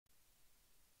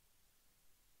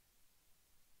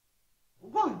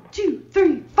2,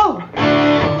 3, 4. Mike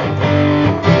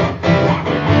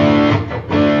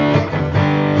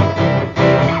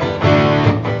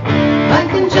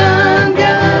and John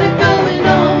got it going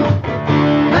on.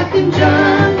 Mike and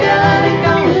John got it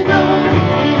going on.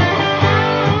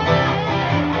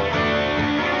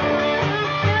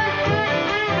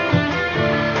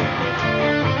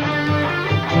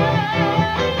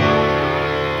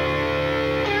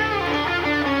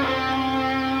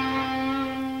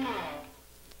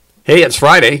 Hey, it's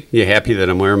Friday. You happy that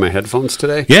I'm wearing my headphones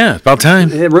today? Yeah, about time.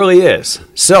 It really is.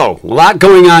 So, a lot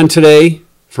going on today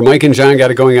for Mike and John Got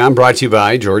It Going On, brought to you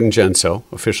by Jordan Genso,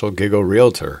 official Giggle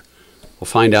Realtor. We'll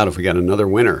find out if we got another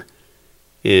winner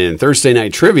in Thursday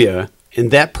Night Trivia, and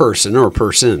that person or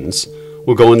persons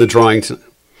will go in the drawing.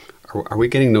 Are we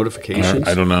getting notifications?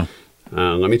 I don't know.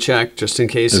 Let me check, just in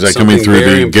case. Is that coming through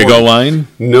the Giggle line?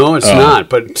 No, it's not.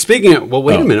 But speaking of, well,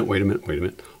 wait a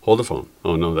minute. Hold the phone.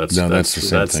 Oh, no, that's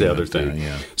the other thing.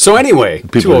 Yeah. So anyway,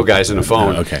 two old guys on the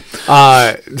phone. Okay.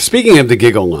 Speaking of the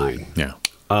Giggle line, Yeah.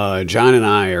 John and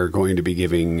I are going to be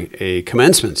giving a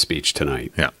commencement speech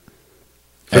tonight. Yeah.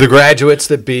 For the graduates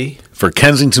that be. For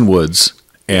Kensington Woods.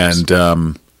 And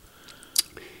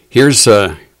Here's,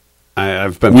 I've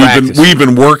been practicing. we've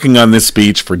been working on this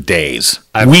speech for days.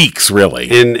 Weeks, really.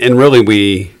 And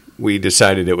really, we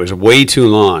decided it was way too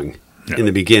long in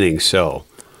the beginning, so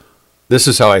this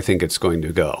is how I think it's going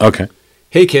to go. Okay.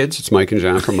 Hey, kids, it's Mike and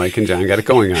John from Mike and John Got It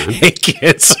Going On. Hey,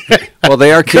 kids. Well,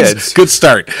 they are kids. Good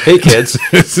start. Hey, kids.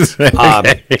 It's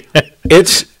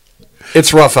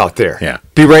rough out there. Yeah.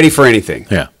 Be ready for anything.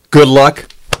 Yeah. Good luck.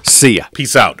 See ya.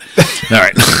 Peace out. All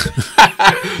right.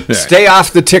 Stay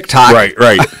off the TikTok.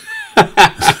 Right.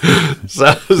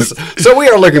 So we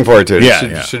are looking forward to it.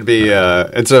 Yeah, Should be.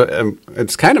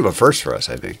 It's kind of a first for us,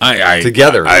 I think.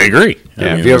 Together. I agree.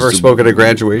 Yeah. Have you ever spoken at a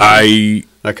graduation?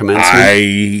 A commencement?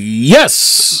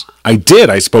 Yes, I did.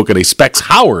 I spoke at a Specs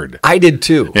Howard. I did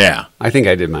too. Yeah. I think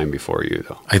I did mine before you,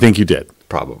 though. I think you did.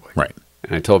 Probably. Right.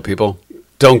 And I told people,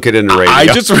 don't get into radio.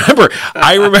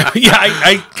 I remember. Yeah,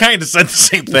 I kind of said the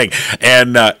same thing,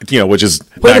 and which is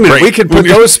wait a minute. great. We could put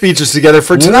those speeches together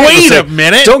for tonight. Wait a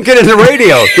minute. Don't get into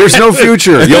radio. There's no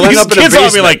future. You'll end up in a kids will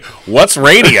basement. be like, "What's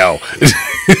radio?"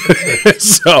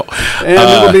 And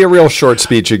it'll be a real short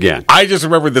speech again. I just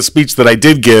remember the speech that I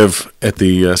did give at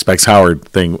the Specs Howard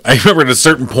thing. I remember at a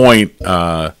certain point,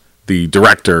 the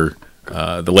director,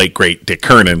 the late great Dick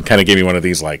Kernan, kind of gave me one of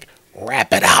these like,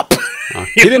 "Wrap it up."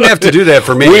 He didn't have to do that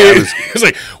for me. It's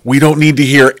like, we don't need to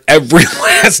hear every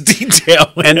last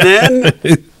detail. And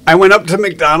then I went up to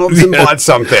McDonald's and bought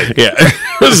something. Yeah.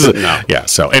 No. Yeah.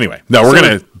 So anyway,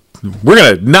 we're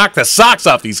gonna knock the socks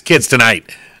off these kids tonight.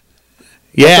 That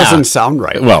Yeah. doesn't sound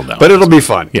right. Well, no. But it'll be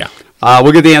fun. Yeah.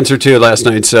 We'll get the answer to last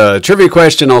night's trivia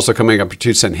question. Also coming up, a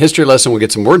 2-cent history lesson. We'll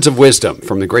get some words of wisdom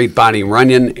from the great Bonnie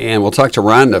Runyon, and we'll talk to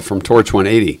Rhonda from Torch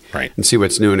 180 and see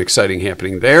what's new and exciting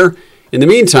happening there. In the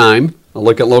meantime, a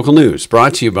look at local news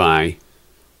brought to you by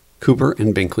Cooper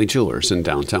and Binkley Jewelers in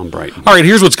downtown Brighton. All right,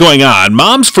 here's what's going on.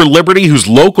 Moms for Liberty, whose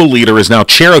local leader is now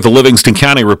chair of the Livingston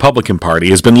County Republican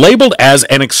Party, has been labeled as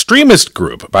an extremist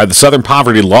group by the Southern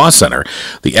Poverty Law Center.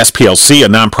 The SPLC, a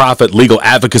nonprofit legal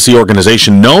advocacy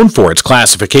organization known for its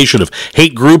classification of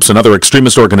hate groups and other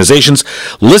extremist organizations,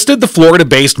 listed the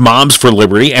Florida-based Moms for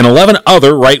Liberty and 11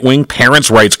 other right-wing parents'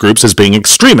 rights groups as being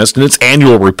extremist in its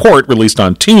annual report released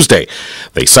on Tuesday.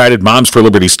 They cited Moms for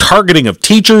Liberty's targeting of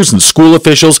teachers and school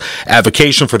officials,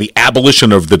 advocation for the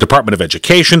abolition of the Department of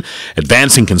Education,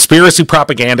 advancing conspiracy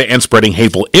propaganda, and spreading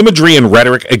hateful imagery and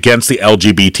rhetoric against the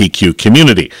LGBTQ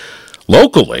community.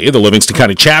 Locally, the Livingston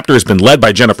County chapter has been led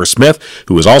by Jennifer Smith,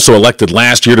 who was also elected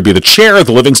last year to be the chair of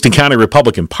the Livingston County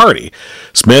Republican Party.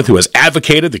 Smith, who has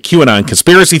advocated the QAnon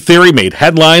conspiracy theory, made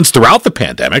headlines throughout the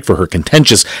pandemic for her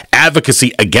contentious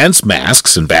advocacy against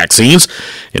masks and vaccines.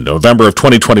 In November of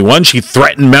 2021, she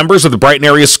threatened members of the Brighton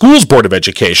Area Schools Board of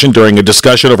Education during a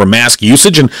discussion over mask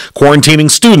usage and quarantining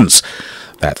students.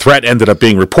 That threat ended up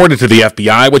being reported to the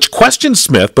FBI, which questioned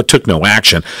Smith but took no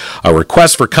action. A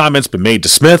request for comments been made to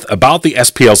Smith about the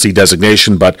SPLC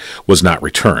designation but was not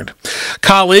returned.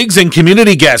 Colleagues and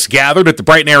community guests gathered at the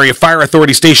Brighton Area Fire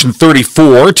Authority Station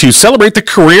 34 to celebrate the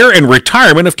career and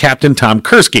retirement of Captain Tom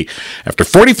Kursky. After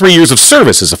 43 years of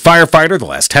service as a firefighter, the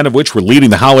last 10 of which were leading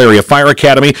the Howell Area Fire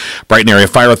Academy, Brighton Area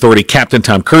Fire Authority Captain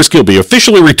Tom Kursky will be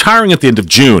officially retiring at the end of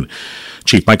June.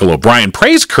 Chief Michael O'Brien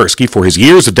praised Kursky for his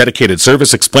years of dedicated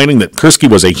service, explaining that Kursky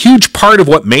was a huge part of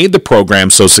what made the program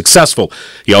so successful.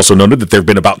 He also noted that there have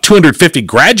been about 250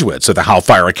 graduates at the Howell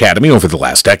Fire Academy over the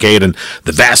last decade, and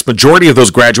the vast majority of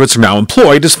those graduates are now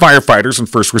employed as firefighters and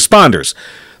first responders.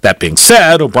 That being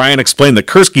said, O'Brien explained that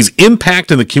Kursky's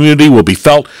impact in the community will be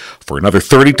felt for another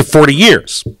 30 to 40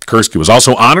 years. Kursky was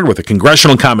also honored with a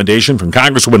congressional commendation from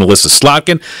Congresswoman Alyssa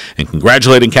Slotkin, and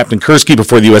congratulating Captain Kursky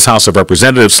before the U.S. House of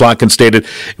Representatives, Slotkin stated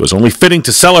it was only fitting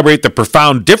to celebrate the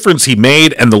profound difference he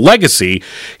made and the legacy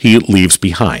he leaves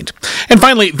behind. And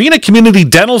finally, Vina Community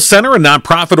Dental Center, a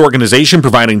nonprofit organization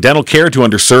providing dental care to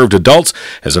underserved adults,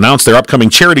 has announced their upcoming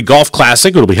charity golf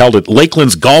classic. It will be held at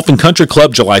Lakeland's Golf and Country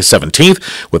Club July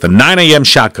 17th with a 9 a.m.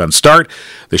 shotgun start.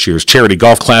 This year's charity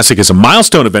golf classic is a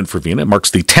milestone event for Vina. It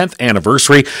marks the 10th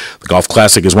anniversary. The golf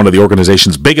classic is one of the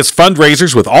organization's biggest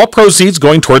fundraisers, with all proceeds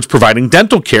going towards providing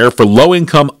dental care for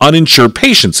low-income, uninsured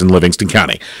patients in Livingston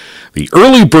County. The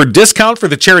early bird discount for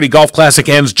the Charity Golf Classic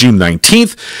ends June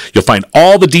 19th. You'll find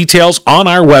all the details on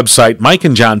our website,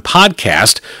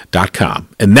 mikeandjohnpodcast.com.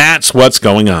 And that's what's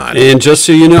going on. And just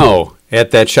so you know,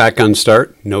 at that shotgun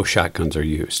start, no shotguns are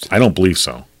used. I don't believe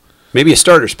so. Maybe a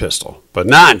starter's pistol, but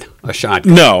not a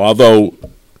shotgun. No, although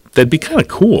that'd be kind of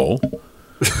cool.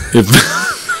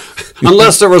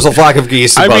 Unless there was a flock of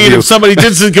geese above you. If somebody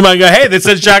did come out and go, hey, this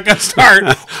says shotgun start.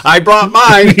 I brought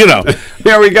mine.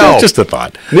 Here we go. Just a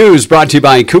thought. News brought to you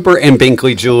by Cooper and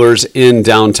Binkley Jewelers in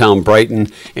downtown Brighton.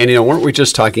 And, weren't we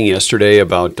just talking yesterday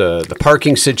about the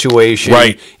parking situation?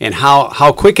 Right. And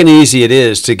how quick and easy it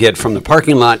is to get from the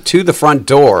parking lot to the front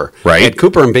door at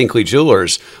Cooper and Binkley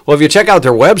Jewelers. Well, if you check out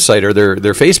their website or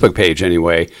their Facebook page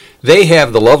anyway, they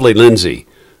have the lovely Lindsay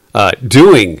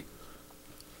doing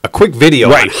a quick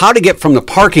video on how to get from the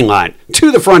parking lot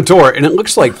to the front door, and it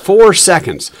looks like 4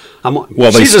 seconds.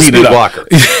 She's a speed walker.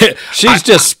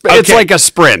 It's like a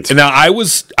sprint. Now, I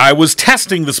was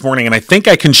testing this morning, and I think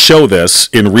I can show this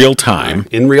in real time.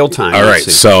 In real time. All right,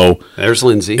 so there's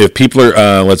Lindsay. If people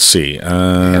are, let's see.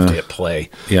 I have to hit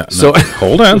play. Yeah. So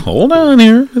hold on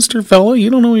here, Mr. Fellow. You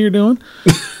don't know what you're doing.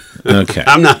 Okay.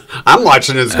 I'm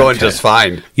watching it's going just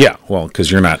fine. Yeah, well,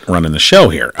 because you're not running the show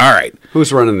here. All right.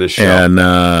 Who's running this show? And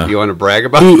you want to brag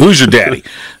about who's your daddy?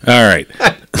 All right.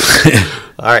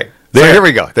 All right. So here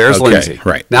we go. There's Lindsay.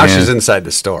 Right. Now she's inside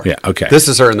the store. Yeah, okay. This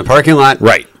is her in the parking lot.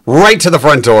 Right. Right to the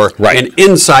front door. Right. And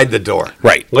inside the door.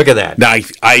 Right. Look at that. Now,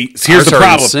 here's the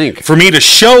problem. For me to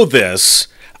show this,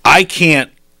 I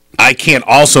can't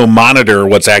also monitor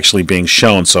what's actually being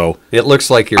shown. So it looks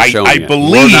like you're showing I it.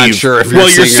 believe. We're not sure if you're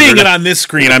seeing it on this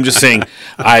screen. I'm just saying.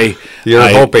 You're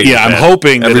hoping. Yeah, I'm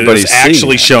hoping that everybody's it's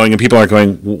actually showing, and people are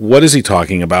going, "What is he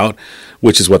talking about?"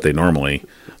 Which is what they normally.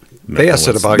 They ask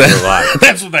it about you a lot.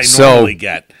 That's what I normally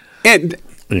get. And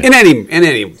in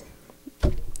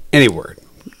any word.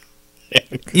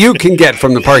 You can get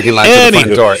from the parking lot to the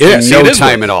front door in no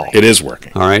time at all. It is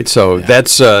working. All right, so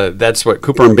that's what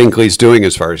Cooper and Binkley's doing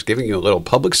as far as giving you a little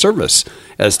public service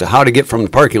as to how to get from the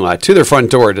parking lot to their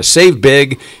front door to save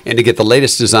big and to get the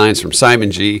latest designs from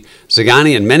Simon G,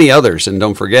 Zagani, and many others. And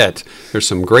don't forget, there's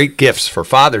some great gifts for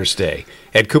Father's Day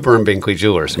at Cooper and Binkley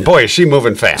Jewelers. And boy, is she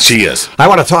moving fast. She is. I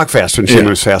want to talk fast when she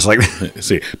moves fast like that.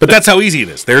 See, but that's how easy it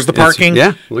is. There's the parking.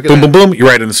 Yeah, look at boom, that. boom, boom. You're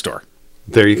right in the store.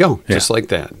 There you go, just like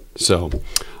that. So,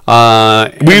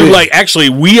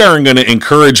 we are going to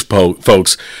encourage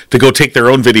folks to go take their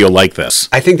own video like this.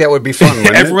 I think that would be fun.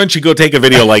 Everyone should go take a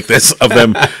video like this of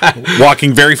them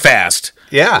walking very fast.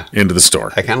 Yeah, into the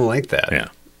store. I kind of like that. Yeah,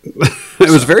 it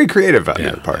was very creative on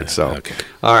their part. So, okay.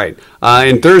 All right.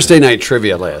 In Thursday night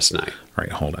trivia last night. All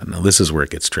right, hold on. Now this is where it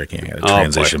gets tricky. I got to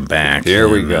transition back. Here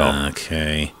we go.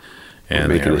 Okay. And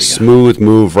making a smooth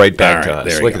move right back to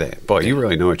us. Look at that. Boy, you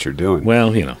really know what you're doing.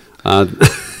 Well,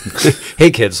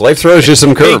 Hey, kids, life throws you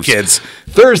some curves. Hey, kids.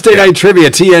 Thursday night trivia,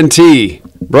 TNT,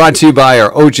 brought to you by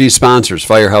our OG sponsors,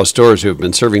 Firehouse Doors, who have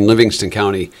been serving Livingston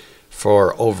County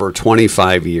for over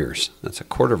 25 years. That's a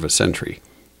quarter of a century.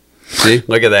 See?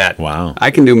 Look at that. Wow. I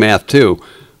can do math, too.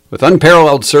 With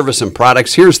unparalleled service and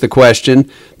products, here's the question.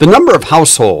 The number of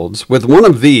households with one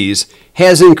of these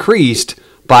has increased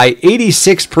by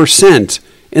 86%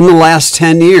 in the last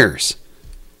 10 years.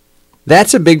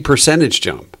 That's a big percentage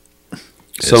jump.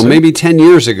 So maybe 10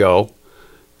 years ago,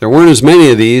 there weren't as many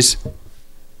of these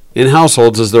in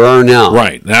households as there are now.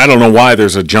 Right. Now, I don't know why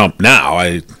there's a jump now.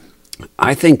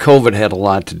 I think COVID had a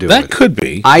lot to do with it. That could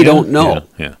be. I don't know.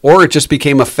 Yeah. Or it just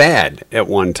became a fad at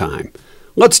one time.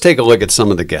 Let's take a look at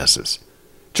some of the guesses.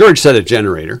 George said a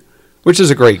generator, which is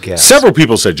a great guess. Several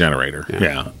people said generator.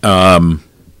 Yeah.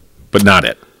 But not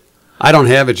it. I don't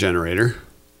have a generator.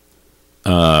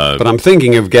 But I'm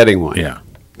thinking of getting one. Yeah.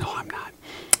 No, I'm not.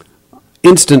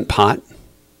 Instant Pot.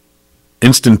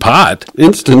 Instant Pot?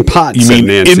 Instant Pot. You mean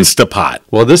Nancy. Instapot?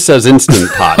 Well, this says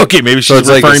Instant Pot. Okay, maybe she's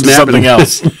referring to something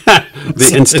else.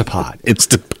 The Instapot.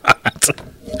 Instapot.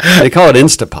 They call it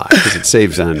Instapot because it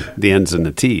saves on the ends and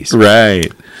the T's.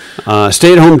 Right.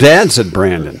 Stay-at-home dad, said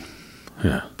Brandon.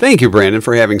 Yeah. Thank you, Brandon,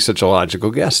 for having such a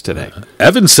logical guess today.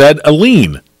 Evan said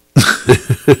Aline.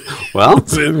 Well,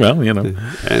 Well, you know.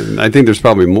 and I think there's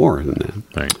probably more than that.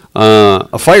 Right.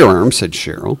 A firearm, said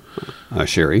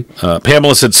Sherry.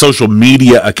 Pamela said social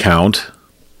media account.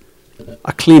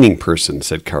 A cleaning person,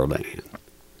 said Carlene.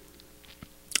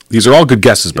 These are all good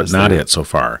guesses, but Yes, not they are. it so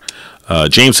far.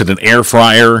 James said an air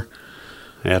fryer.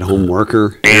 At-home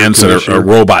worker. And air said a conditioner.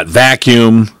 robot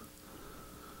vacuum.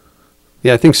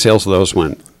 Yeah, I think sales of those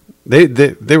went.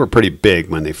 They were pretty big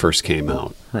when they first came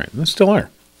out. Right. They still are.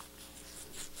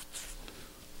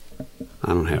 I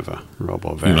don't have a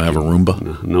robo vacuum. You don't have a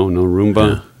Roomba? No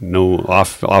Roomba. No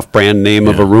off-brand name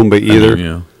of a Roomba either.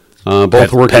 Yeah.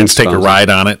 Both working. Pets take a ride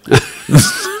on it.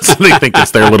 So they think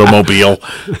it's their little mobile.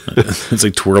 It's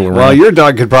like twirl around. Well, your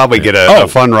dog could probably get a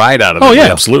fun ride out of it. Oh,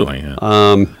 yeah, absolutely. Yeah.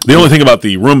 The only thing about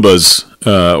the Roombas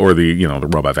or the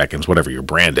robot vacuums, whatever your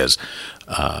brand is,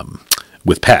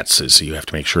 with pets is you have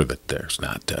to make sure that there's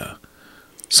not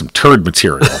some turd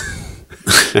material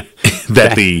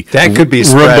that could be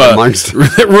spread amongst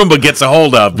Roomba gets a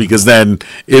hold of, because then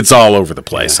it's all over the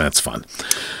place. That's fun.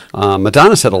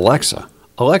 Madonna said, Alexa,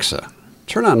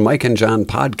 turn on Mike and John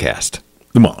podcast.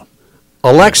 Come on.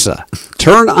 Alexa,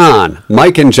 turn on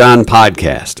Mike and John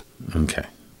podcast. Okay.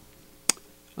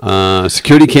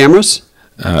 Security cameras,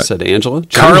 said Angela.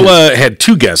 Carla had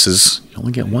two guesses. You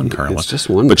only get one, Carla. It's just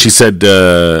one. But she said,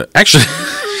 actually,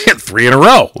 she had three in a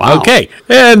row. Wow. Okay.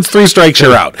 And 3 strikes,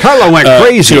 you're out. Carla went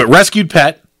crazy. She went rescued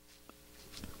pet.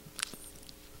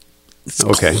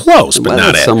 Okay. Close, but Well, not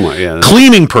that's it. somewhat, yeah.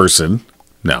 Cleaning person,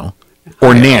 no.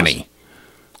 Or nanny.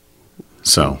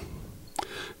 So.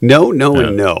 No,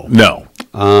 and no. No.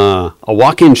 A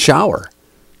walk-in shower,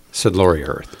 said Lori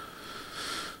Earth.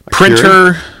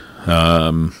 Printer.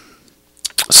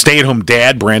 Stay-at-home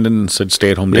dad. Brandon said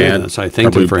stay-at-home dad. Yes, I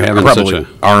thanked him for having probably such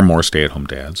are more stay-at-home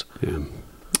dads. Yeah.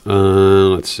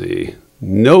 Let's see.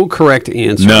 No correct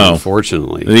answer, No.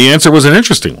 unfortunately. The answer was an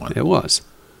interesting one. It was.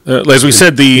 As we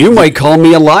said, You might call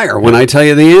me a liar when I tell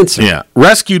you the answer. Yeah.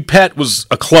 Rescued pet was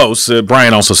a close.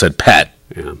 Brian also said pet.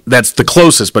 Yeah. That's the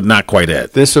closest, but not quite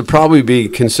it. This would probably be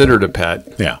considered a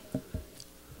pet. Yeah.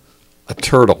 A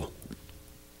turtle.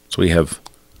 So we have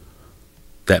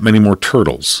that many more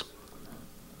turtles.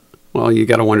 Well, you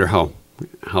got to wonder how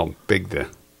big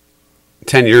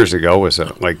 10 years ago was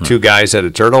it? Like two guys had a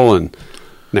turtle, and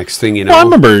next thing you know. Well, I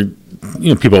remember,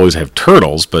 people always have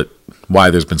turtles, but why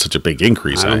there's been such a big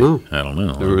increase? I don't know. I don't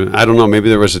know. I don't know. Maybe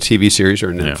there was a TV series or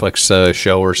a Netflix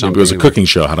show or something. Maybe it was a cooking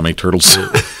show, how to make turtles.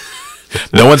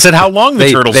 No one said how long the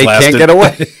turtles they lasted. Can't get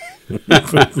away.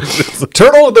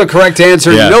 Turtle, the correct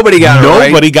answer. Yeah. Nobody got it right.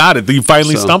 Nobody got it. You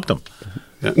finally stumped them.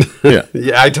 Yeah.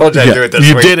 Yeah, I told you I'd do it this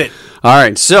You week. did it. All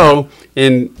right. So,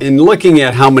 in looking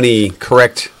at how many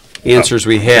correct answers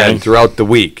we had throughout the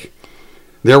week,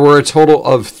 there were a total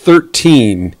of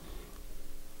 13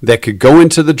 that could go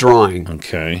into the drawing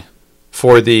Okay.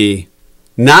 for the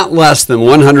not less than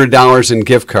 $100 in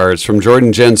gift cards from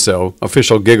Jordan Genso,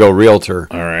 official Giggle Realtor,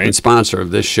 All right. and sponsor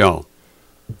of this show.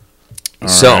 All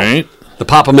So, right. the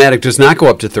Pop-O-Matic does not go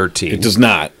up to 13. It does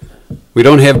not. We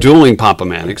don't have dueling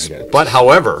Pop-O-Matics, but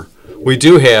however, we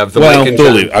do have the Mike and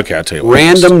John Okay, I'll tell you what.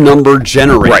 random number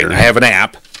generator. Right. I have an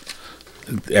app.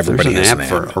 Everybody There's has an an app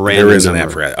for app. a random There is an number.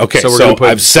 app for that. Okay, So we're so gonna put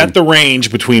I've set the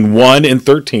range between 1 and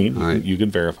 13. All right. You can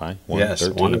verify. 1 Yes,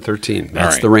 and 13. 1 and 13. All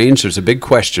That's right. the range. There's a big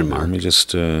question Let mark. me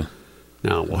just. Now,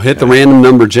 we'll hit the random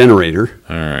number generator.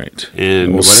 All right.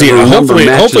 And we'll whatever see. number Hopefully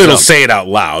matches it'll up. say it out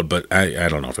loud, but I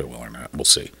don't know if it will or not. We'll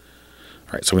see.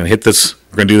 All right, so we're going to hit this.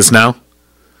 We're going to do this now.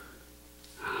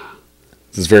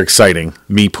 This is very exciting.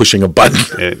 Me pushing a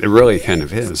button. It really kind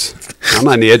of is. I'm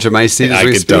on the edge of my seat as I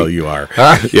we can speak. tell you are. All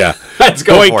right. Yeah. Let's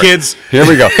go Boy, for it. kids. Here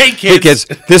we go. Hey, kids.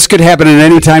 This could happen at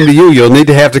any time to you. You'll need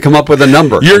to have to come up with a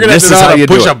number. You're going to have This to is know how how you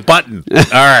to push do a it. button. All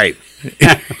right.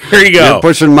 Here you go. You're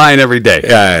pushing mine every day.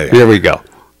 Yeah. Here we go.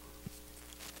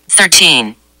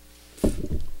 13.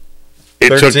 It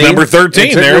took 13? number 13.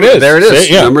 It took There it number- is. There it is.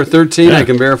 See? Yeah. Number 13. Yeah. I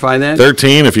can verify that.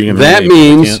 13, if you can. That read it.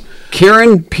 You means can't.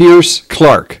 Karen Pierce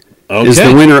Clark is Okay.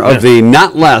 the winner of Yeah. the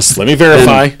not less Let me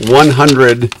verify. than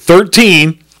 100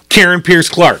 13, Karen Pierce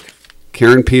Clark.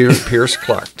 Karen Pierce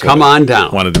Clark. Come on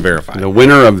down. Wanted to verify. The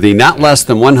winner of the not less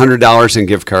than $100 in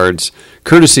gift cards,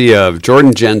 courtesy of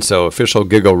Jordan Genso, official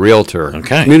Giggle Realtor,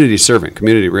 Okay. community servant,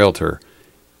 community realtor,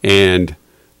 and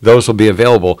those will be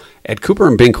available at Cooper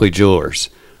and Binkley Jewelers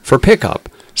for pickup.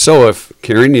 So if,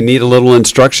 Karen, you need a little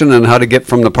instruction on how to get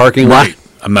from the parking lot Right.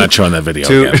 I'm not showing that video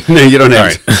to, again. no, you don't All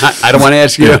have right. I don't want to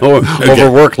ask you to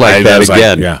overwork like that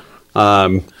again.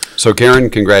 Yeah. So, Karen,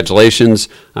 congratulations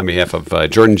on behalf of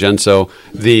Jordan Genso.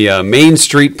 The Main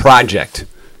Street Project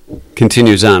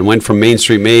continues on. Went from Main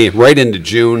Street May right into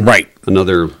June. Right.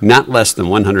 Another not less than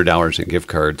 $100 in gift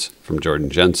cards from Jordan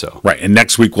Genso. Right, and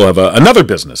next week we'll have another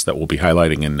business that we'll be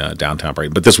highlighting in downtown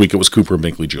Brighton. But this week it was Cooper and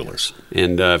Binkley Jewelers.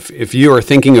 And if you are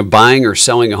thinking of buying or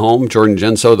selling a home, Jordan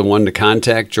Genso, the one to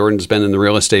contact. Jordan's been in the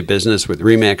real estate business with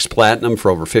RE/MAX Platinum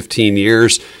for over 15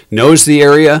 years, knows the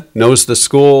area, knows the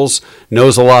schools,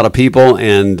 knows a lot of people,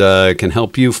 and can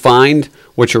help you find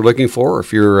what you're looking for.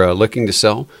 If you're looking to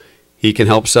sell, he can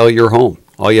help sell your home.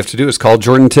 All you have to do is call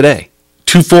Jordan today.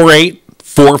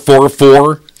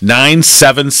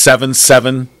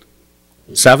 248-444-9777.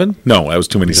 No, that was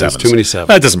too many sevens. Too many sevens.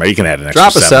 That doesn't matter. You can add an extra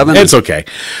Drop a seven. It's okay.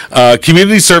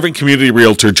 Community servant, community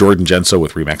realtor, Jordan Genso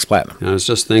with RE/MAX Platinum. I was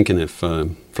just thinking if,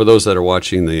 for those that are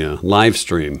watching the live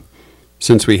stream,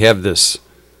 since we have this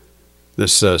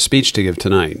speech to give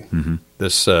tonight,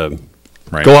 this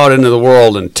Right. go out into the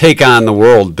world and take on the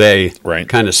world day Right.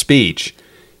 kind of speech,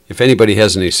 if anybody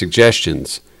has any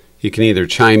suggestions, you can either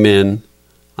chime in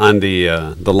on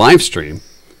the live stream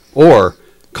or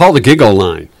call the Giggle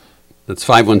line. That's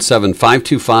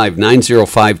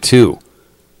 517-525-9052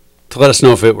 to let us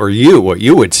know if it were you, what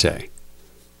you would say.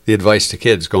 The advice to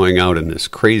kids going out in this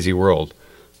crazy world.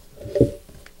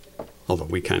 Although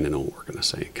we kind of know what we're going to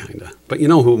say, kind of. But you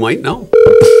know who might know?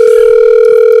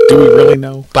 Do we really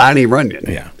know? Bonnie Runyon.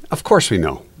 Yeah. Of course we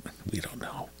know. We don't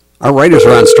know. Our writers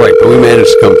are on strike, but we managed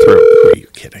to come through. Are you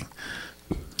kidding?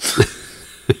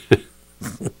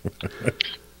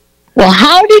 Well,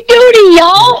 howdy doody,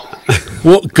 y'all.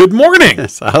 Well, good morning.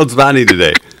 So how's Bonnie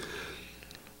today?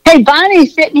 Hey,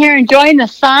 Bonnie's sitting here enjoying the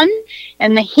sun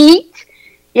and the heat.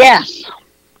 Yes.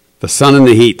 The sun and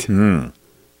the heat.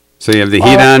 So you have the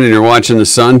heat on and you're watching the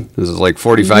sun? This is like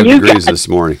 45 degrees this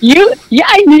morning.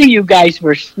 I knew you guys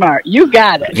were smart. You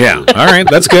got it. Yeah. All right.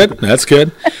 That's good. That's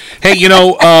good. Hey,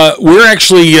 we're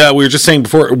actually, we were just saying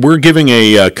before, we're giving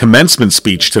a commencement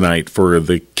speech tonight for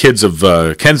the kids of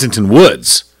Kensington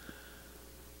Woods.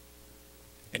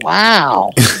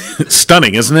 Wow.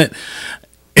 Stunning, isn't it?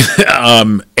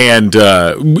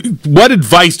 What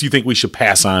advice do you think we should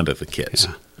pass on to the kids?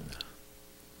 Yeah.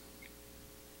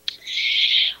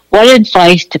 What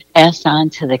advice to pass on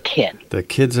to the kid? The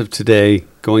kids of today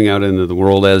going out into the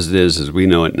world as it is, as we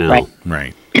know it now.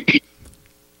 Right.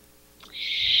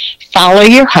 Follow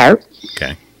your heart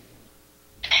Okay.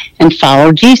 and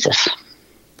follow Jesus.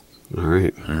 All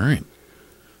right. All right.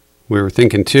 We were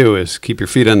thinking, too, is keep your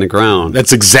feet on the ground.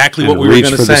 That's exactly what and we were reach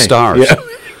going for to say. the stars. Yeah.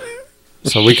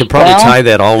 So we could probably Well, tie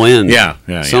that all in Yeah,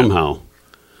 somehow.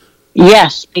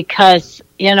 Yes, because,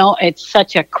 it's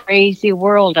such a crazy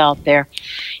world out there.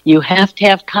 You have to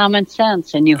have common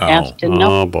sense, and you have to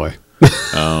know. Oh, boy.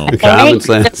 Oh. Common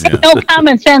sense. There's no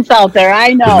common sense out there.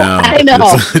 I know. I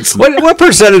know. What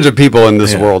percentage of people in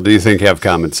this world do you think have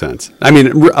common sense? I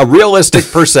mean, a realistic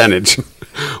percentage.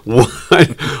 Where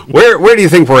do you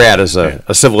think we're at as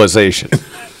a civilization?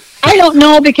 I don't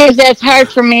know, because that's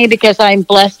hard for me, because I'm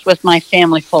blessed with my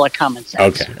family full of common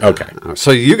sense. Okay.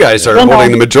 So you guys are Well, no. holding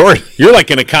the majority. You're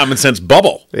like in a common sense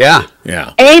bubble. Yeah.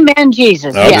 Yeah. Amen,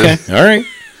 Jesus. Okay. Yes. All right.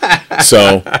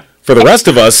 So for the rest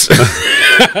of us,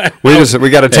 We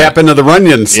got to tap into the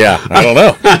Runyons. yeah, I don't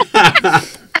know.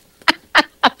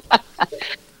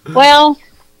 Well,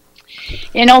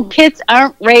 kids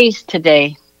aren't raised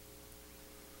today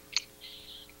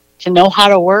to know how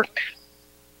to work.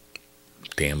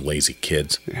 Damn lazy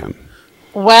kids. Yeah.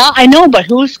 Well, I know, but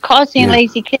who's causing Yeah.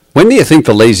 lazy kids? When do you think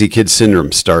the lazy kid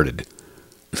syndrome started?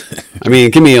 I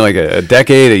mean, give me like a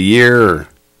decade, a year,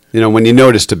 or, when you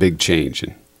noticed a big change.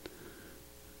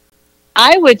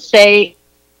 I would say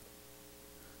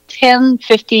 10,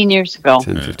 15 years ago.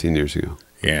 10, 15 years ago.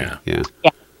 Yeah. Yeah.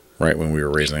 Right when we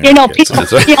were raising You know, our kids.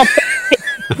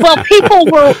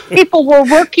 people, people were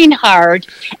working hard,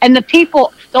 and the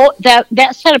people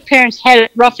that set of parents had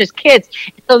it rough as kids,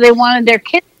 so they wanted their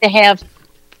kids to have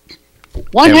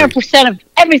 100% of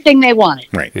everything they wanted.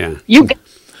 Right. Yeah.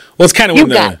 Well, it's kind of You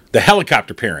when got the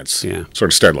helicopter parents sort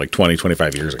of started like 20,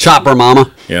 25 years ago. Chopper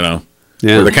mama. Yeah.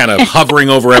 Yeah. Where they're kind of hovering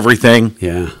over everything.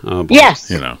 Yeah. Oh, boy. Yes.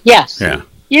 Yes. Yeah.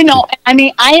 I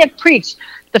mean, I have preached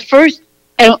the first,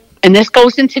 and this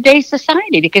goes in today's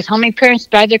society, because how many parents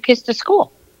drive their kids to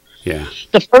school? Yeah.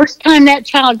 The first time that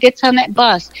child gets on that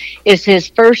bus is his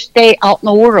first day out in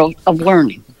the world of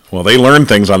learning. Well, they learn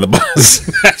things on the bus.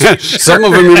 Some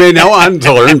of them you may know on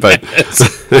to learn, but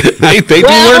they do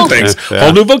learn things. Yeah.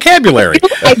 Whole new vocabulary.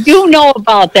 I do know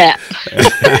about that.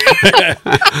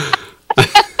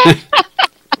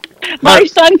 My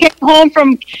son came home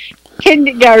from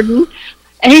kindergarten,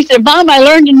 And he said, Mom, I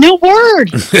learned a new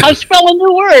word. How to spell a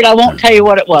new word. I won't tell you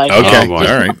what it was. Okay, Oh, all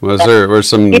right. Were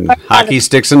some hockey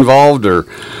sticks involved, or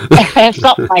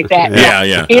Something like that.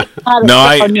 Yeah. He learned how to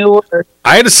spell a new word.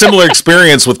 I had a similar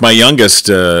experience with my youngest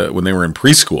when they were in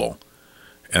preschool,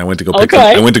 and I went to go pick them.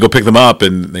 I went to go pick them up,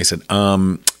 and they said,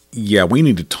 "Yeah, we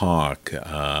need to talk.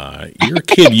 Your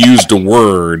kid used a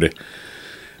word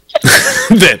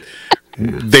that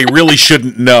they really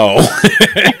shouldn't know."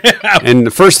 And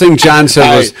the first thing John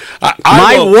said was,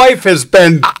 "My wife has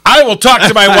been." I will talk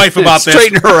to my wife about this.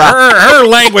 Straighten her out. Her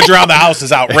language around the house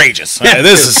is outrageous.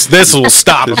 This will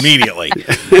stop immediately.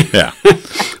 Yeah.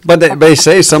 But they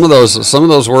say some of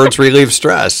those words relieve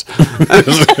stress.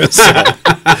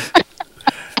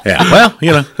 Yeah. Well,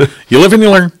 you live and you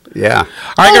learn. Yeah. All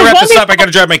right, I got to wrap this up. I got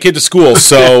to drive my kid to school.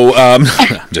 So, I'm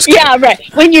just kidding. Yeah, right.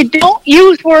 When you don't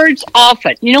use words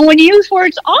often, when you use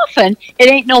words often, it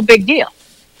ain't no big deal.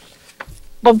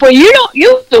 But when you don't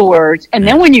use the words, and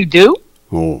then when you do,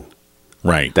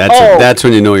 right. That's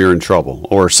when you know you're in trouble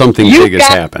or something big has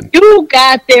happened. You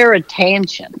got their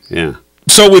attention. Yeah.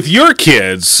 So with your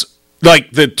kids,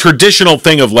 like the traditional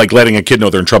thing of like letting a kid know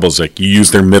they're in trouble is like you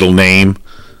use their middle name.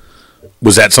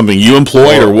 Was that something you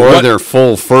employed, or what? Their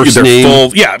full first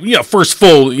name? First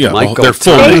full, Michael their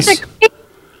full name.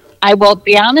 I will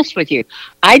be honest with you.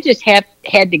 I just had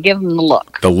to give them the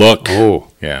look. The look. Oh,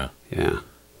 yeah. You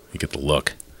get the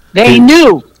look. They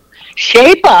knew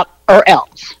shape up or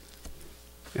else.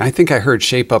 I think I heard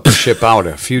 "shape up or ship out"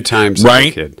 a few times right,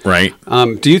 as a kid. Right.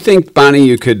 Do you think, Bonnie,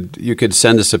 you could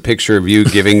send us a picture of you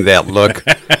giving that look?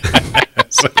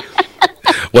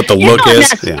 What the look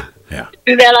is? Yeah.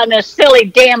 Do that on this silly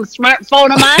damn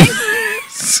smartphone of mine.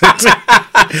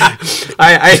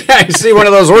 I see one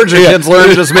of those words your kids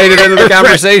learned just made it into the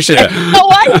conversation. You know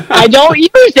what? I don't use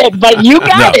it, but you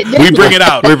got it. We bring it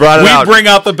out. We brought it out. We bring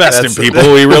out the best in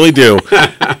people. We really do.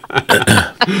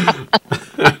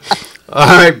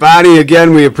 All right, Bonnie,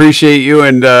 again, we appreciate you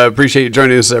and appreciate you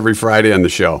joining us every Friday on the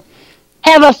show.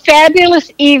 Have a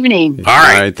fabulous evening. All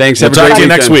right. Thanks. We'll talk to you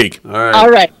next week. All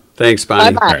right. Thanks,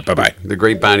 Bonnie. Bye-bye. All right, bye-bye. The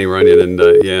great Bonnie Runyon, and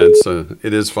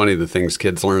it is funny the things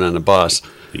kids learn on a bus,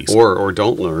 or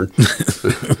don't learn,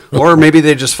 or maybe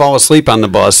they just fall asleep on the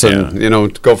bus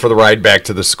and go for the ride back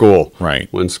to the school. Right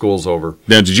when school's over.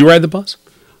 Now, did you ride the bus?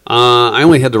 I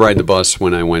only had to ride the bus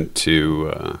when I went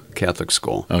to Catholic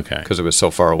school. Okay. Because it was so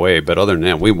far away. But other than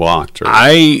that, we walked.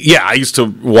 I used to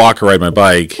walk or ride my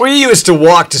bike. We used to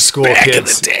walk to school, back kids. in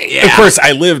the day. Yeah. Of course,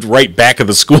 I lived right back of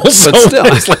the school, so still.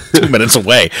 it's like 2 minutes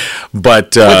away.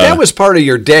 But that was part of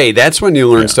your day. That's when you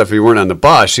learned stuff. If you weren't on the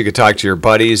bus, you could talk to your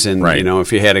buddies, and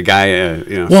if you had a guy,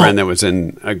 friend that was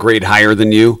in a grade higher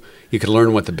than you. You could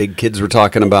learn what the big kids were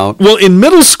talking about. Well, in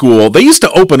middle school, they used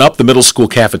to open up the middle school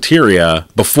cafeteria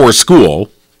before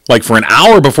school. Like for an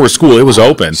hour before school, it was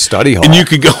open. Study hall. And you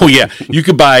could go, you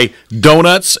could buy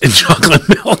donuts and chocolate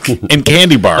milk and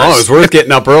candy bars. Oh, it was worth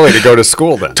getting up early to go to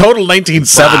school then. Total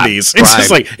 1970s. It's just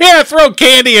like, throw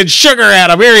candy and sugar at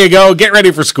them. Here you go. Get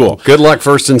ready for school. Good luck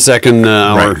first and second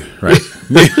hour. Right.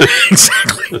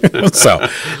 Exactly. So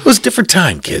it was a different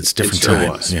time, kids. Different time.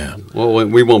 Was. Yeah. Well,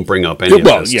 we won't bring up any of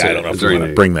this. I don't know if we're going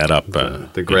to bring that up.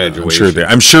 The graduation.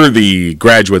 I'm sure the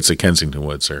graduates at Kensington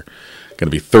Woods are going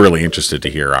to be thoroughly interested to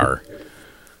hear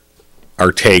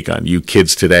our take on you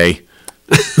kids today.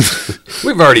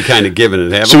 We've already kind of given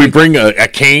it, haven't we? Should we bring a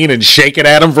cane and shake it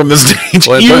at them from the stage?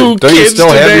 Well, don't you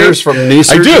still have yours from knee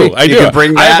surgery? I do. You can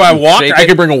bring that. I have my walker. I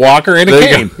can bring a walker and a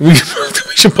cane. We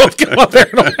should both go up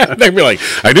there. They'd be like,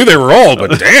 I knew they were old,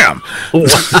 but damn.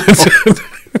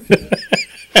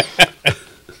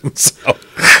 So,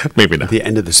 maybe not. At the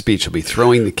end of the speech, he'll be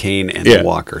throwing the cane and the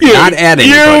walker. Yeah. Not at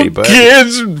anybody, but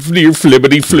kids, you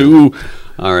flibbity flu.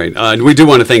 All right. We do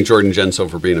want to thank Jordan Genso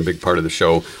for being a big part of the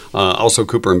show. Also,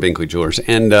 Cooper and Binkley Jewelers.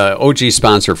 And OG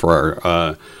sponsor for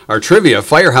our trivia,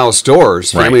 Firehouse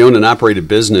Doors, family-owned and operated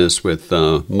business with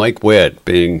Mike Witt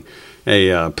being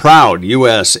a proud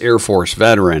U.S. Air Force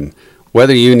veteran.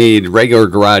 Whether you need regular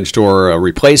garage door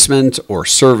replacement or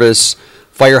service,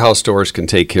 Firehouse Doors can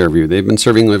take care of you. They've been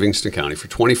serving Livingston County for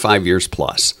 25 years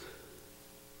plus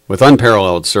with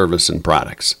unparalleled service and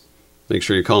products. Make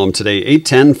sure you call them today,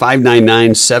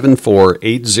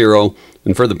 810-599-7480.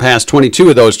 And for the past 22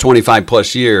 of those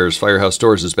 25-plus years, Firehouse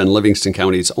Doors has been Livingston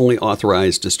County's only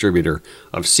authorized distributor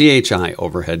of CHI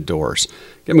overhead doors.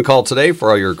 Give them a call today for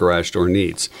all your garage door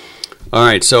needs. All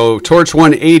right, so Torch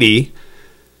 180,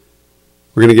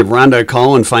 we're going to give Rhonda a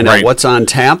call and find out what's on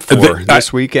tap for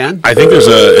this weekend. I think there's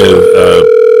a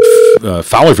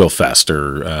Fowlerville Fest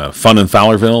or Fun in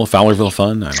Fowlerville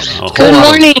Fun. I don't know. Good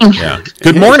morning. Yeah.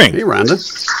 Good morning. Hey, Rhonda.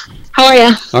 How are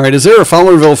you? All right. Is there a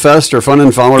Fowlerville Fest or Fun in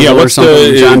Fowlerville or what's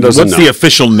something? John doesn't what's know. the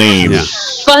official name? Yeah.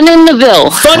 Fun in the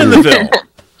Ville. Fun in the Ville.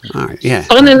 All right. Yeah.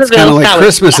 Fun in the It's kind of Ville. like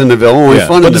Christmas in the Ville, only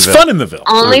fun but in the it's Ville. fun in the Ville.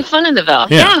 Only Fun in the Ville.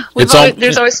 Yeah. Yeah. It's all-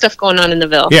 There's always stuff going on in the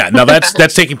Ville. Yeah. Now that's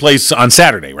taking place on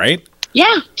Saturday, right?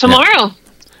 Yeah, tomorrow.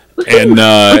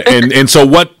 And so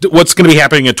what's going to be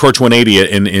happening at Torch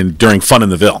 180 in during Fun in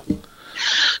the Ville?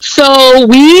 So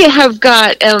we have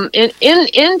got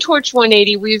in Torch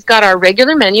 180, we've got our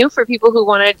regular menu for people who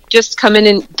want to just come in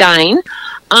and dine.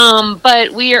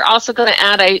 But we are also going to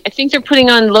add, I think they're putting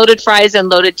on loaded fries and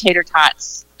loaded tater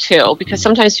tots too, because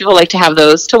sometimes people like to have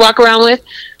those to walk around with.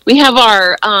 We have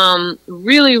our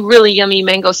really, really yummy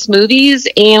mango smoothies,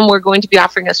 and we're going to be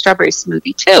offering a strawberry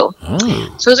smoothie too.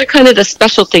 Oh. So those are kind of the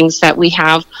special things that we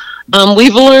have.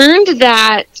 We've learned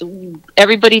that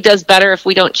everybody does better if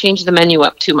we don't change the menu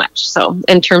up too much. So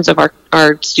in terms of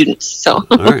our students, so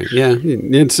All right. Yeah.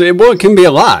 It can be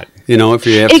a lot. If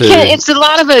you have it's a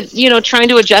lot of it. Trying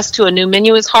to adjust to a new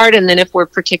menu is hard, and then if we're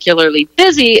particularly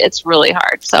busy, it's really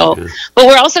hard. So, but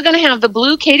we're also going to have the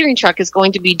blue catering truck is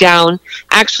going to be down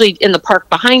actually in the park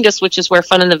behind us, which is where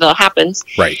Fun in the Ville happens.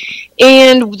 Right.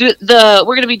 And we're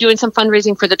going to be doing some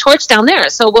fundraising for the torch down there.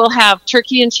 So we'll have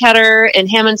turkey and cheddar and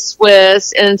ham and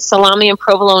Swiss and salami and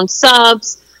provolone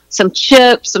subs, some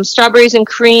chips, some strawberries and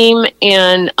cream,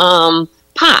 and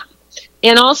pop.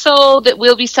 And also that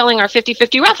we'll be selling our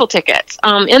 50/50 raffle tickets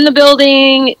in the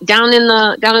building, down in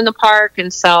the park,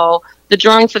 and so the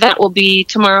drawing for that will be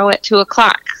tomorrow at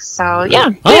 2:00. So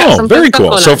Oh, very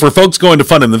cool. So for folks going to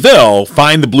Fun in the Ville,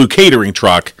 find the blue catering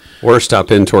truck. Or stop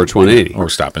in Torch 180. Or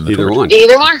stop in the Either Torch. one.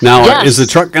 Either one. Now, yes. is the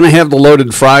truck going to have the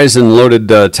loaded fries and loaded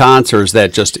tots, or is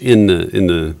that just in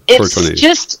the Torch 180? It's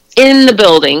just in the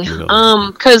building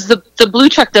because the blue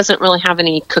truck doesn't really have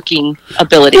any cooking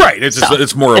ability. Right.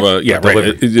 It's more of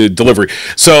a delivery.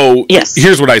 So Yes.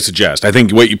 here's what I suggest. I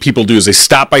think what people do is they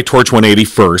stop by Torch 180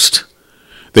 first.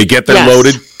 They get their Yes.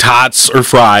 loaded tots or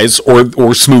fries or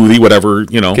smoothie, whatever,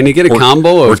 Can you get a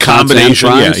combo or of tots and combination?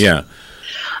 fries? Yeah.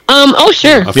 Oh,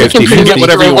 sure. A We can 50/50. pretty much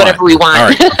whatever do you whatever we want. All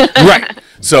right. Right.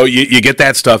 So you get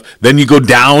that stuff. Then you go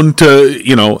down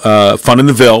to, Fun in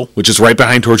the Ville, which is right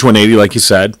behind Torch 180, like you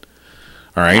said.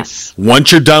 All right. Yes.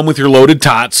 Once you're done with your loaded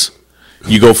tots,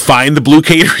 you go find the blue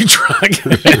catering truck.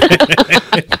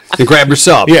 And grab your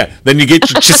sub. Yeah. Then you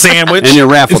get your sandwich. And your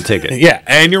raffle ticket. Yeah.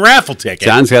 And your raffle ticket.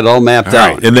 John's got it all mapped All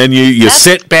out. right. And then you That's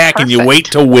sit back and you perfect. wait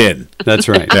to win. That's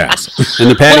right. Yes.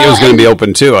 And the patio's going to be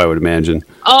open too, I would imagine.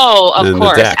 Oh, of And the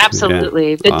course, deck,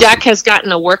 absolutely. yeah. The Awesome. deck has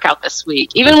gotten a workout this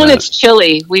week. Even when bet. it's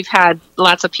chilly, we've had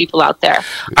lots of people out there.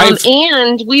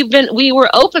 And we were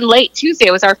open late Tuesday.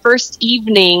 It was our first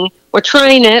evening. We're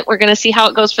trying it. We're going to see how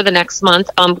it goes for the next month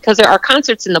because there are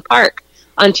concerts in the park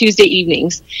on Tuesday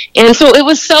evenings. And so it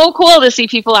was so cool to see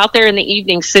people out there in the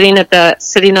evening sitting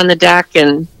on the deck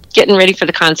and getting ready for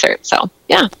the concert. So,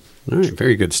 yeah. All right,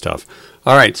 very good stuff.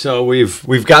 All right, so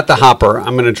we've got the hopper.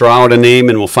 I'm going to draw out a name,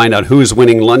 and we'll find out who's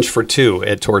winning lunch for two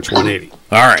at Torch 180.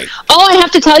 All right. Oh, I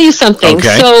have to tell you something.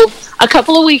 Okay. So a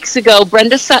couple of weeks ago,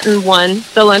 Brenda Sutton won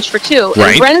the lunch for two. Right.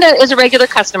 And Brenda is a regular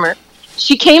customer.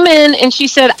 She came in and she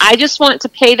said, I just want to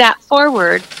pay that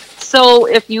forward. So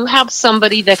if you have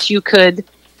somebody that you could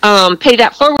pay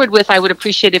that forward with, I would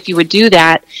appreciate if you would do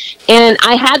that. And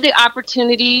I had the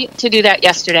opportunity to do that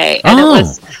yesterday. And it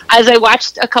was, as I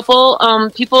watched a couple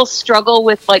people struggle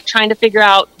with like trying to figure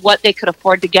out what they could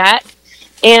afford to get.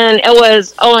 And it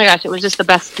was, oh my gosh, it was just the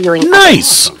best feeling.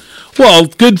 Nice. Well,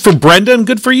 good for Brenda and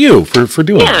good for you for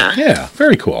doing Yeah. that. Yeah,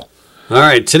 very cool. All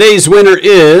right, today's winner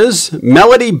is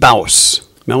Melody Baus.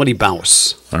 Melody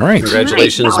Baus. All right.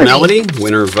 Congratulations, Nice, Melody,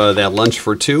 winner of that lunch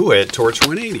for two at Torch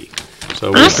 180.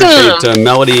 So we Awesome. appreciate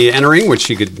Melody entering, which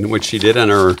she did on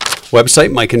our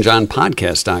website,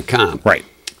 mikeandjohnpodcast.com. Right.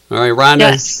 All right, Rhonda,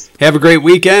 Yes. have a great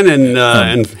weekend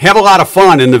and have a lot of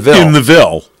fun in the Ville. In the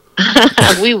Ville.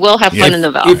 We will have fun in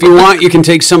the Ville. If you want, you can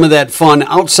take some of that fun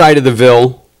outside of the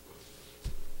Ville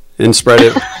and spread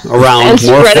it around. And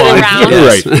More spread it fun. around.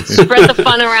 Yes. Right. Spread the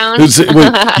fun around.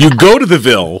 You go to the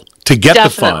Ville to get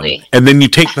Definitely. the fun, and then you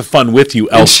take the fun with you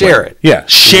elsewhere. share it. Yeah,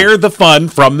 share the fun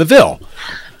from the Ville.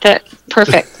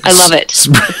 Perfect. I love it.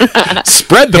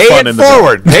 Spread the Pay fun it in the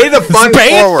forward. Ville. Pay the fun Pay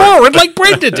forward. it forward like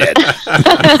Brenda did.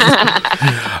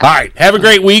 All right, have a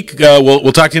great week.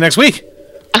 We'll talk to you next week.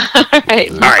 All right.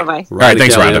 right. Bye-bye. All right,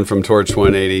 thanks, Callahan Rhonda. from Torch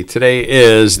 180. Today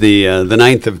is the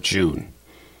 9th of June.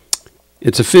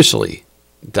 It's officially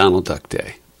Donald Duck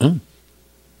Day.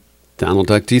 Donald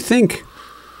Duck, do you think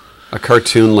a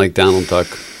cartoon like Donald Duck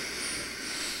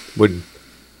would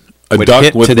A Would duck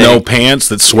hit with today. no pants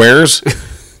that swears.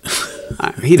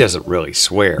 He doesn't really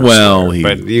swear. Well,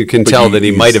 but you can tell that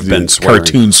he might have been swearing.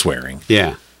 Cartoon swearing.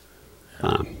 Yeah.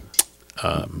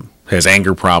 Has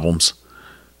anger problems.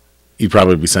 He'd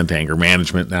probably be sent to anger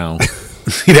management now.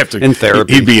 He'd have to in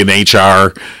therapy. He'd be in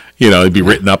HR. He'd be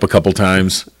written up a couple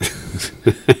times.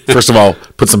 First of all,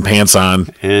 put some pants on.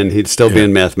 And he'd still be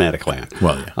in mathematic land.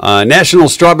 Well, yeah. National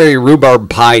Strawberry Rhubarb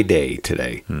Pie Day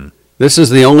today. This is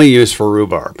the only use for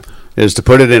rhubarb, is to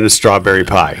put it in a strawberry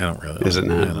pie. I don't really. Is it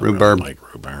not? I don't Rhubarb? really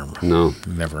like rhubarb. No.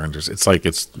 Never understood. It's like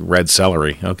it's red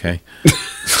celery. Okay.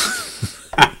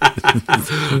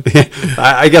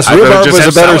 I guess rhubarb was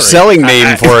a better selling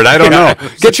name for it. I don't know.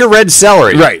 Get your red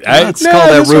celery. Right. Let's call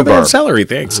that rhubarb. Celery,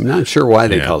 thanks. I'm not sure why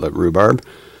they called it rhubarb.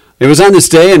 It was on this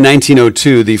day in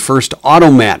 1902 the first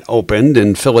automat opened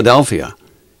in Philadelphia.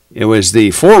 It was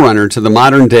the forerunner to the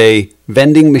modern day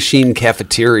vending machine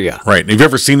cafeteria. Right. Have you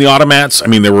ever seen the automats? I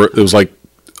mean, there was like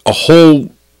a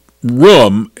whole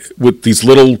room with these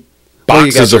little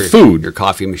boxes of food. Your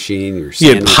coffee machine, your You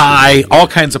sandwich. had pie, all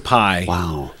kinds of pie.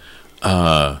 Wow.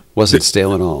 Wasn't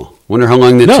stale at all. Wonder how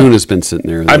long the tuna's been sitting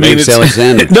there. I mean,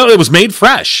 Alexander. No, it was made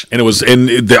fresh, and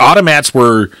the automats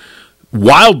were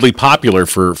wildly popular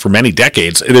for many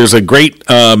decades. There's a great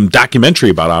documentary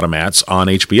about automats on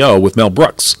HBO with Mel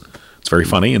Brooks. It's very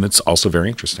funny, and it's also very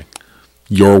interesting.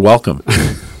 You're welcome.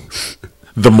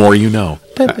 The more you know.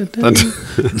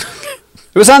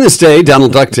 It was on this day,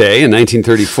 Donald Duck Day, in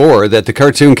 1934, that the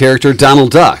cartoon character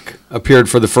Donald Duck appeared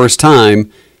for the first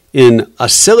time in A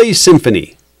Silly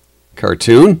Symphony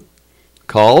cartoon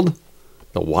called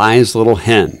The Wise Little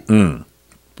Hen.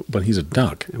 But he's a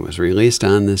duck. It was released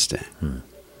on this day. The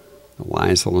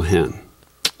Wise Little Hen.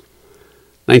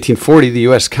 1940, the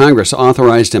U.S. Congress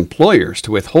authorized employers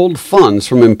to withhold funds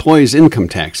from employees' income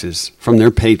taxes from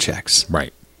their paychecks.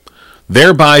 Right.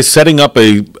 Thereby setting up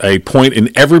a point in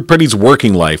everybody's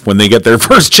working life when they get their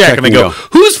first check and they go,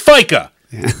 who's FICA?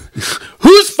 Yeah.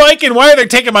 Who's FICA and why are they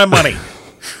taking my money?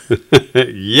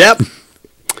 Yep.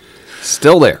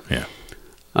 Still there. Yeah.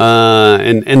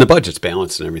 And the budget's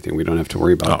balanced and everything. We don't have to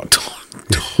worry about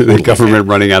totally the government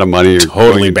running out of money. Or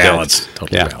totally balanced.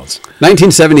 Totally yeah. balanced.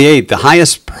 1978, the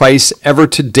highest price ever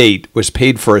to date was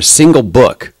paid for a single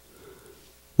book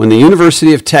when the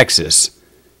University of Texas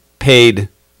paid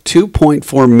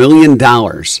 $2.4 million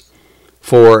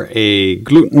for a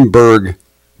Gutenberg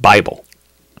Bible.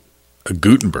 A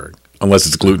Gutenberg, unless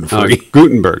it's gluten-free.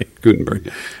 Gutenberg,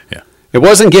 yeah. Yeah. It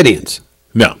wasn't Gideon's.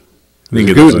 No. You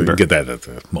can get that at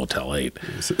the Motel 8.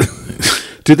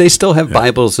 Do they still have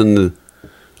Bibles in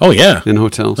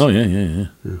hotels? Oh, yeah.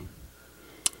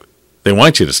 They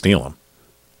want you to steal them.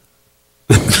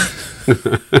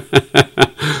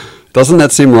 Doesn't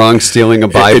that seem wrong, stealing a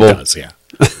Bible? It does, yeah.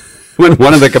 When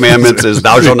one of the commandments is,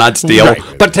 thou shalt not steal, right.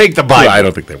 but take the Bible. Well, I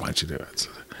don't think they want you to do it.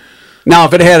 Now,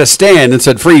 if it had a stand and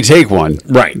said, free, take one,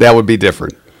 right, that would be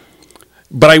different.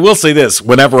 But I will say this,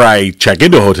 whenever I check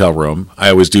into a hotel room, I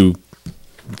always do,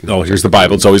 here's the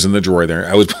Bible, it's always in the drawer there.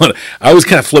 I always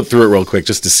kind of flip through it real quick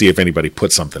just to see if anybody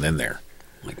put something in there.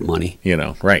 Like money.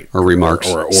 Right. Or remarks.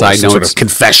 Or side some notes. sort of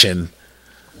confession,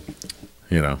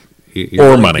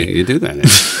 or money. You do that.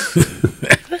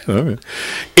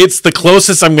 It's the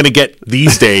closest I'm going to get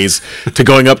these days to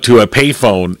going up to a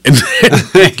payphone and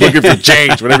looking for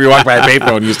change. Whenever you walk by a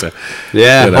payphone, used to.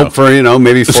 Yeah, hope for,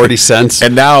 maybe 40 cents.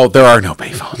 And now there are no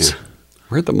payphones. Yeah.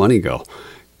 Where'd the money go?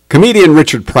 Comedian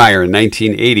Richard Pryor in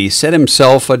 1980 set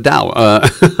himself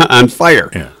on fire.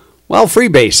 Yeah. While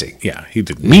freebasing. Yeah, he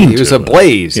didn't mean to. He was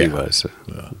ablaze, he was.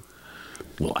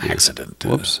 Little accident.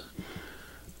 Whoops.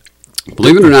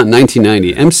 Believe it or not, in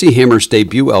 1990, MC Hammer's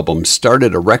debut album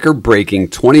started a record-breaking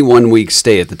 21-week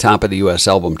stay at the top of the U.S.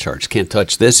 album charts. Can't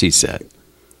touch this, he said.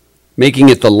 Making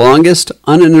it the longest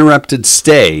uninterrupted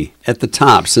stay at the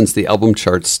top since the album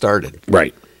charts started.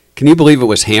 Right. Can you believe it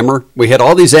was Hammer? We had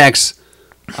all these acts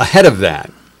ahead of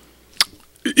that.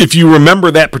 If you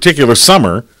remember that particular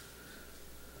summer.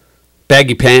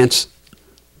 Baggy Pants.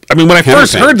 I mean, when I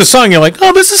first heard the song, you're like,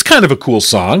 oh, this is kind of a cool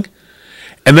song.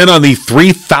 And then on the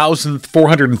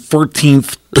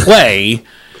 3,413th play,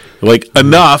 like,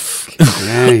 enough.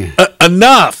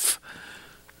 Enough.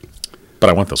 But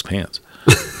I want those pants.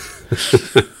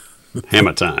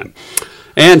 Hammer time.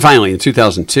 And finally, in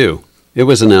 2002, it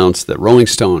was announced that Rolling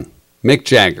Stone, Mick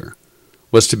Jagger,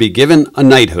 was to be given a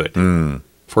knighthood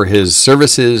for his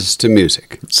services to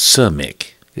music. Sir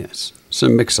Mick. Yes. Sir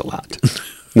Mix-a-Lot.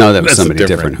 No, that was somebody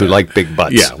different who liked big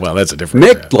butts. Yeah, well, that's a different...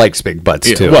 Mick likes big butts,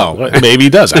 too. Well, maybe he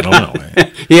does. I don't know.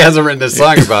 He hasn't written a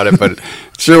song about it, but it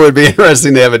sure would be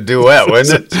interesting to have a duet,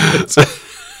 wouldn't it?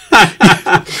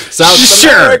 South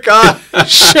America.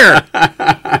 Sure.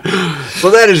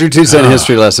 Well, that is your 2 cent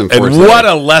history lesson for And today. what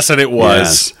a lesson it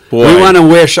was. Yes. Boy. We want to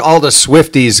wish all the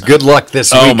Swifties good luck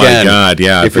this weekend. Oh, my God,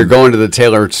 yeah. If you're going to the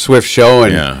Taylor Swift show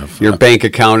and Yeah. your bank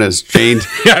account is chained.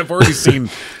 Yeah, I've already seen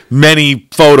many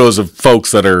photos of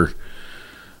folks that are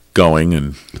going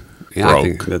and I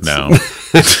think broke that's now.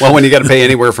 well, when you got to pay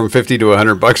anywhere from $50 to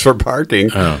 $100 for parking,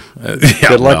 Yeah,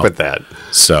 good luck well, with that.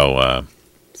 So,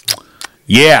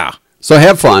 yeah, So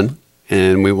have fun,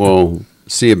 and we will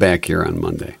see you back here on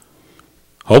Monday.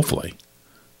 hopefully.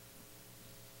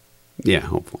 Yeah,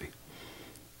 hopefully.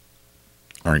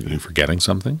 Aren't you forgetting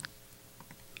something?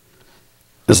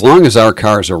 As long as our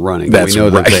cars are running, That's we know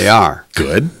right. that they are.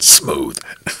 Good. Smooth.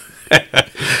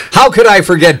 How could I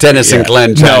forget Dennis and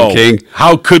Glenn, John No. King?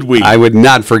 How could we? I would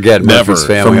not forget Never. Murphy's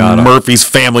Family From Auto. Murphy's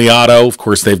Family Auto. Of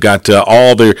course, they've got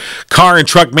all their car and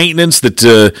truck maintenance that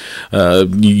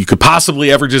you could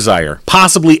possibly ever desire.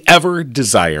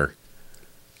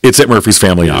 It's at Murphy's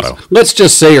Family Auto. Let's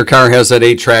just say your car has that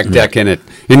 8-track deck in it,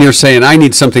 and you're saying, I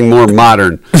need something more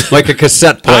modern, like a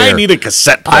cassette player. I need a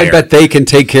cassette player. I bet they can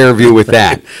take care of you with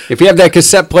that. If you have that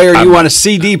cassette player, you want a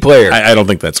CD player. I don't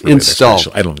think that's really Install. their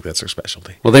specialty. I don't think that's their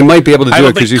specialty. Well, they might be able to I do it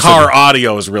don't because think you car said,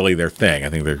 audio is really their thing. I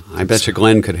think they're. I bet you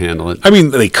Glenn could handle it. I mean,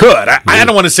 they could. I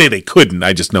don't want to say they couldn't.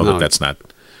 I just know that that's not,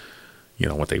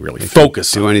 what they really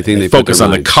focus do on. anything They they put focus their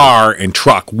on the mind. car and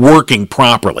truck working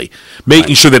properly,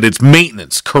 making sure that it's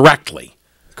maintenance correctly,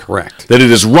 Correct. that it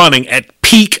is running at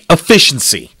peak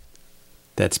efficiency.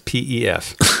 That's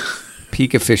PEF.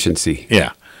 Peak efficiency.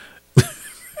 Yeah.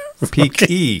 Peak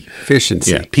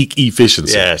efficiency. Yeah. Peak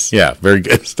efficiency. Yes. Yeah. Very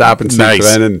good. Stop and see Nice.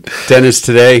 Glenn and Dennis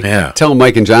today. Yeah. Tell them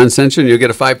Mike and John sent you, and you'll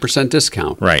get a 5%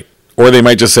 discount. Right. Or they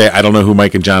might just say, I don't know who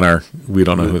Mike and John are. We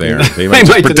don't know who they are. They might,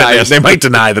 They might deny us. They might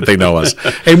deny that they know us.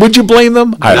 Hey, would you blame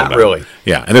them? I don't Not know. really.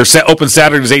 Yeah. And they're open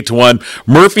Saturdays 8 to 1.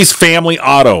 Murphy's Family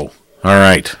Auto. All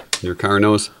right. Your car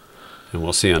knows, and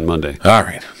we'll see you on Monday. All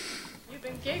right. You've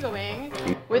been giggling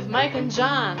with Mike and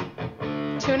John.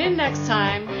 Tune in next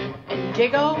time and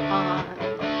giggle on.